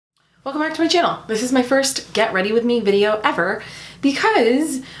Welcome back to my channel. This is my first get ready with me video ever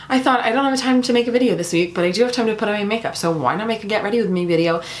because I thought I don't have time to make a video this week, but I do have time to put on my makeup, so why not make a get ready with me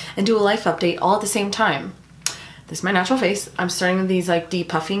video and do a life update all at the same time. This is my natural face. I'm starting with these like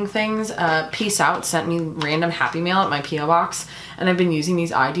depuffing things. Peace Out sent me random Happy Mail at my P.O. box, and I've been using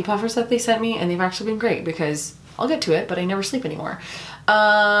these eye depuffers that they sent me, and they've actually been great because I'll get to it, but I never sleep anymore.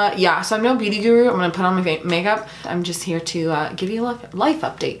 Yeah, so I'm no beauty guru. I'm gonna put on my makeup. I'm just here to give you a life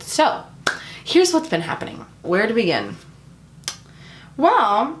update. So here's what's been happening. Where to begin?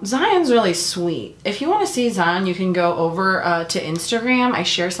 Well, Zion's really sweet. If you want to see Zion, you can go over to Instagram. I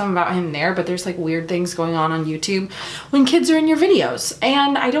share some about him there, but there's like weird things going on YouTube when kids are in your videos.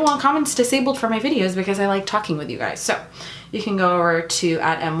 And I don't want comments disabled for my videos because I like talking with you guys. So you can go over to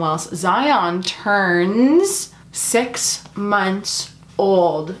 @mwells. Zion turns 6 months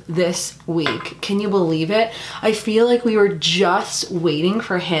old this week. Can you believe it? I feel like we were just waiting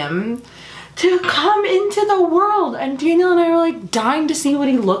for him to come into the world, and Daniel and I were like dying to see what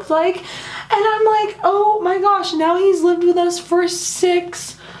he looked like, and I'm like, oh my gosh, now he's lived with us for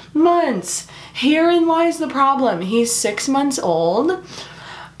 6 months. Herein lies the problem. He's 6 months old,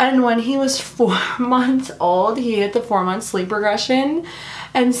 and when he was 4 months old, he hit the 4-month sleep regression.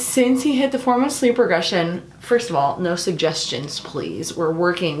 And since he hit the 4-month sleep regression, first of all, no suggestions, please. We're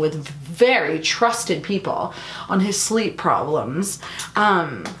working with very trusted people on his sleep problems.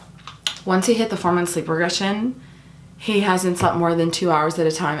 Once he hit the 4-month sleep regression, he hasn't slept more than 2 hours at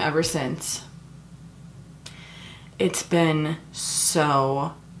a time ever since. It's been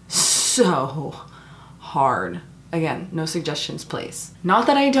so hard. Again, no suggestions, please. Not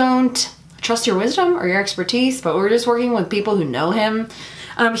that I don't trust your wisdom or your expertise, but we're just working with people who know him.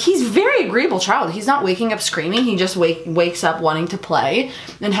 He's a very agreeable child. He's not waking up screaming. He just wakes up wanting to play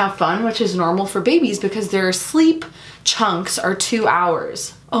and have fun, which is normal for babies because their sleep chunks are 2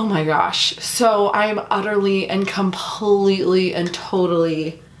 hours. Oh my gosh. So I'm utterly and completely and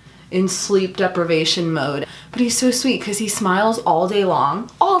totally in sleep deprivation mode. But he's so sweet because he smiles all day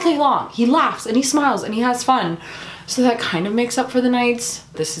long. All day long. He laughs and he smiles and he has fun. So that kind of makes up for the nights.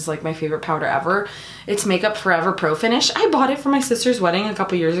 This is like my favorite powder ever. It's Makeup Forever Pro Finish. I bought it for my sister's wedding a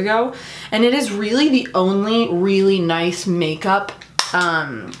couple years ago, and it is really the only really nice makeup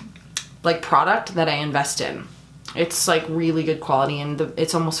like product that I invest in. It's like really good quality, and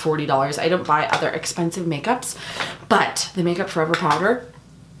it's almost $40. I don't buy other expensive makeups, but the Makeup Forever powder,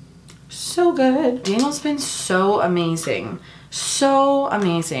 so good. Daniel's been so amazing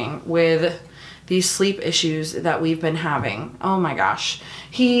with these sleep issues that we've been having. Oh my gosh.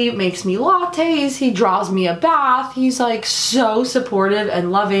 He makes me lattes, he draws me a bath, he's like so supportive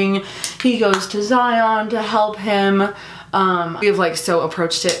and loving. He goes to Zion to help him. We have like so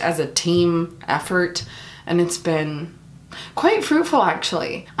approached it as a team effort, and it's been quite fruitful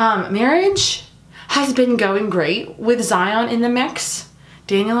actually. Marriage has been going great with Zion in the mix.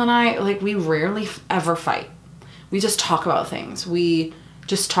 Daniel and I, like, we rarely ever fight. We just talk about things. We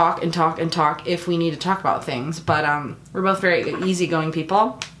just talk and talk and talk if we need to talk about things, but we're both very easygoing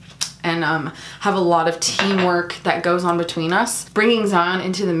people and have a lot of teamwork that goes on between us. Bringing Zion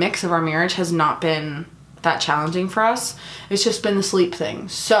into the mix of our marriage has not been that challenging for us. It's just been the sleep thing.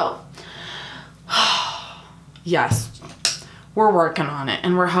 So yes, we're working on it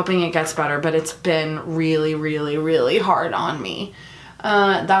and we're hoping it gets better, but it's been really hard on me.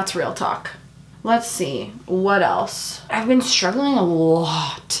 That's real talk. Let's see, what else? I've been struggling a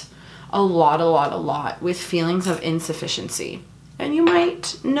lot with feelings of insufficiency. And you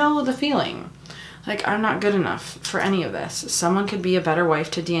might know the feeling. Like, I'm not good enough for any of this. Someone could be a better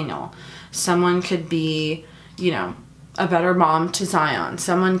wife to Daniel. Someone could be, you know, a better mom to Zion.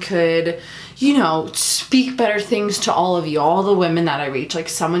 Someone could, you know, speak better things to all of you, all the women that I reach. Like,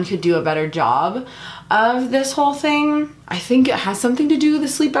 someone could do a better job of this whole thing. I think it has something to do with the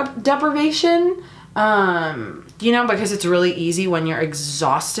sleep deprivation. You know, because it's really easy when you're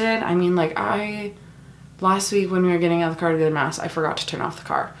exhausted. I mean, like, last week when we were getting out of the car to go to mass, I forgot to turn off the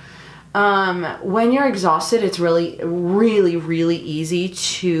car. When you're exhausted, it's really easy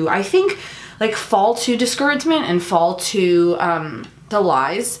to, I think, like, fall to discouragement and fall to the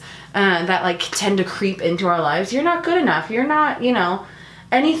lies that like tend to creep into our lives. You're not good enough. You're not, you know,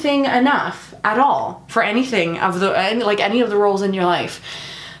 anything enough at all for anything of the, like, any of the roles in your life.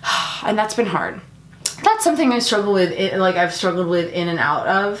 And that's been hard. That's something I struggle with, I've struggled with in and out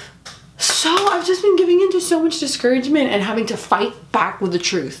of. So I've just been giving into so much discouragement and having to fight back with the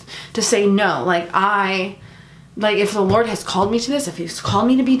truth to say no. Like, if the Lord has called me to this, if he's called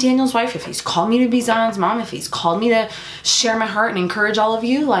me to be Daniel's wife, if he's called me to be Zion's mom, if he's called me to share my heart and encourage all of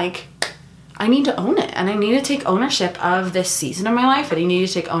you, like, I need to own it, and I need to take ownership of this season of my life, and I need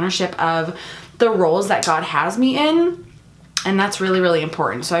to take ownership of the roles that God has me in, and that's really, really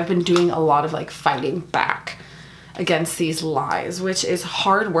important. So I've been doing a lot of like fighting back against these lies, which is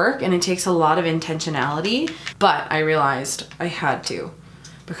hard work and it takes a lot of intentionality, but I realized I had to,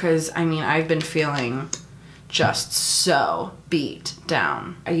 because I mean, I've been feeling just so beat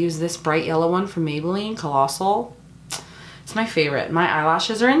down. I use this bright yellow one from Maybelline, Colossal. It's my favorite. My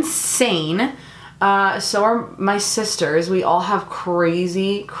eyelashes are insane. So are my sisters. We all have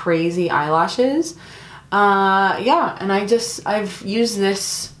crazy, crazy eyelashes. Yeah, and I've used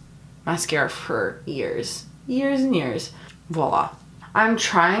this mascara for years and years. Voila. I'm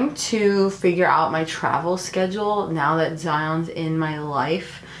trying to figure out my travel schedule now that Zion's in my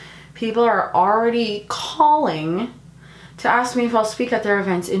life. People are already calling to ask me if I'll speak at their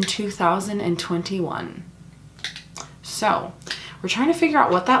events in 2021. So we're trying to figure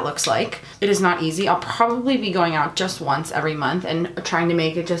out what that looks like. It is not easy. I'll probably be going out just once every month and trying to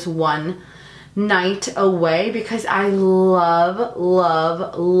make it just one night away, because I love,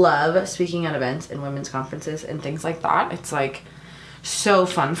 love, love speaking at events and women's conferences and things like that. It's like so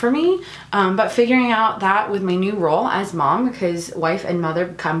fun for me. But figuring out that with my new role as mom, because wife and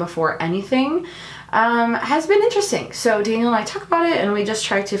mother come before anything, has been interesting. So Daniel and I talk about it, and we just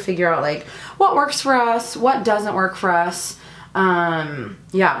try to figure out like what works for us, what doesn't work for us.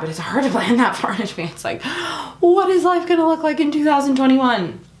 Yeah, but it's hard to plan that far in advance. Like, what is life gonna look like in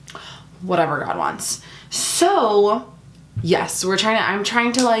 2021? Whatever God wants. So yes, I'm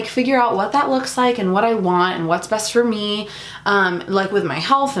trying to like figure out what that looks like and what I want and what's best for me, like with my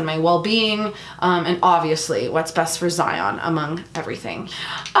health and my well-being, and obviously what's best for Zion among everything.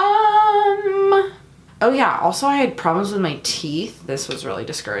 Oh yeah, also I had problems with my teeth. This was really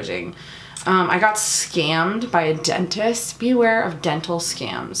discouraging. I got scammed by a dentist. Beware of dental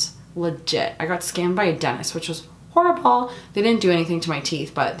scams. Legit. I got scammed by a dentist, which was horrible. They didn't do anything to my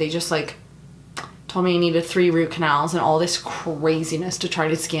teeth, but they just like told me I needed 3 root canals and all this craziness to try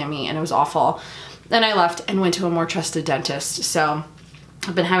to scam me, and it was awful. Then I left and went to a more trusted dentist. So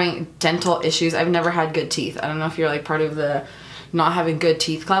I've been having dental issues. I've never had good teeth. I don't know if you're like part of the not having good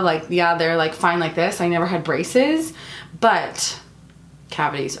teeth club. Like, yeah, they're like fine like this. I never had braces, but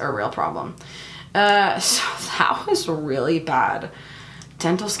cavities are a real problem. So that was really bad.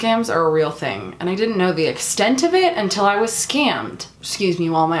 Dental scams are a real thing, and I didn't know the extent of it until I was scammed. Excuse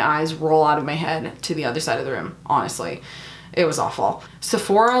me while my eyes roll out of my head to the other side of the room. Honestly, it was awful.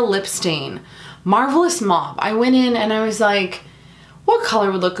 Sephora lip stain, Marvelous Mauve. I went in and I was like, what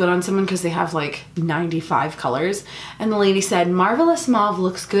color would look good on someone, because they have like 95 colors, and the lady said Marvelous Mauve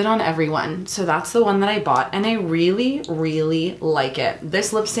looks good on everyone. So that's the one that I bought, and I really, really like it.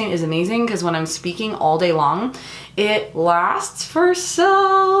 This lip stain is amazing because when I'm speaking all day long, it lasts for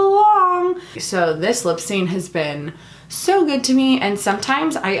so long. So this lip stain has been so good to me, and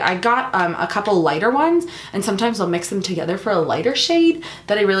sometimes I got a couple lighter ones, and sometimes I'll mix them together for a lighter shade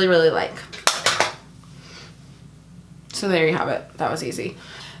that I really, really like. So there you have it. That was easy.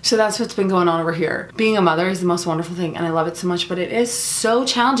 So that's what's been going on over here. Being a mother is the most wonderful thing, and I love it so much, but it is so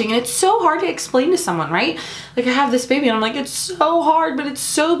challenging, and it's so hard to explain to someone, right? Like, I have this baby and I'm like, it's so hard, but it's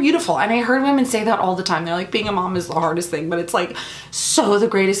so beautiful. And I heard women say that all the time. They're like, being a mom is the hardest thing, but it's like so the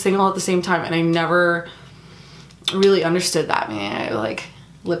greatest thing all at the same time. And I never really understood that. Man, I like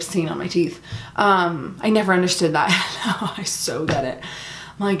lip stain on my teeth. I never understood that. Now I so get it.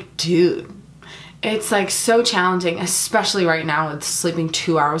 I'm like, dude, it's like so challenging, especially right now with sleeping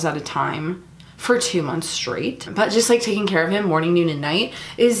 2 hours at a time for 2 months straight. But just like taking care of him morning, noon, and night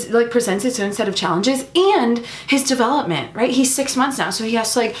is like presents its own set of challenges, and his development, right? He's 6 months now, so he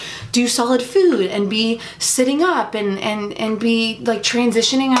has to like do solid food and be sitting up and be like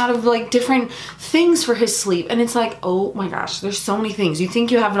transitioning out of like different things for his sleep. And it's like, oh my gosh, there's so many things. You think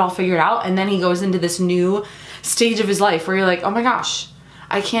you have it all figured out, and then he goes into this new stage of his life where you're like, oh my gosh,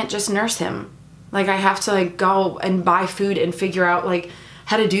 I can't just nurse him. Like, I have to like go and buy food and figure out like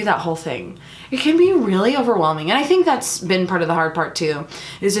how to do that whole thing. It can be really overwhelming. And I think that's been part of the hard part too,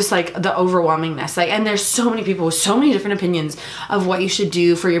 is just like the overwhelmingness. Like, and there's so many people with so many different opinions of what you should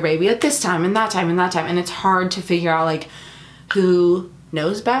do for your baby at this time and that time and that time. And it's hard to figure out like who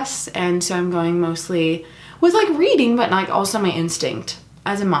knows best. And so I'm going mostly with like reading, but like also my instinct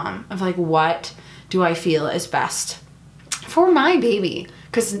as a mom of like, what do I feel is best for my baby?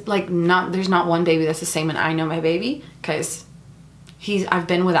 Because like there's not one baby that's the same, and I know my baby because I've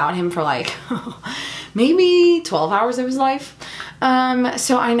been without him for like maybe 12 hours of his life.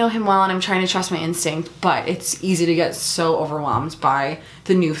 So I know him well, and I'm trying to trust my instinct, but it's easy to get so overwhelmed by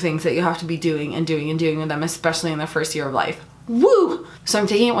the new things that you have to be doing and doing and doing with them, especially in the first year of life. Woo! So I'm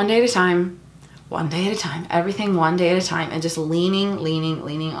taking it one day at a time. one day at a time, everything one day at a time, and just leaning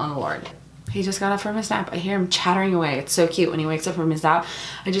on the Lord. He just got up from his nap. I hear him chattering away. It's so cute when he wakes up from his nap.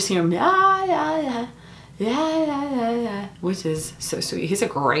 I just hear him, yeah, yeah, yeah. Yeah, yeah, yeah, yeah, which is so sweet. He's a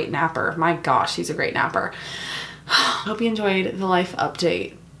great napper. My gosh, he's a great napper. Hope you enjoyed the life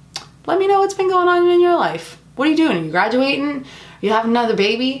update. Let me know what's been going on in your life. What are you doing? Are you graduating? Are you having another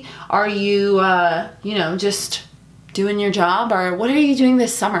baby? Are you, you know, just doing your job? Or what are you doing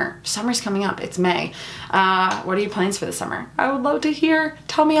this summer? Summer's coming up. It's May. What are your plans for the summer? I would love to hear.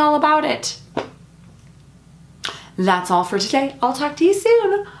 Tell me all about it. That's all for today. I'll talk to you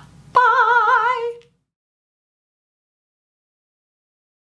soon. Bye.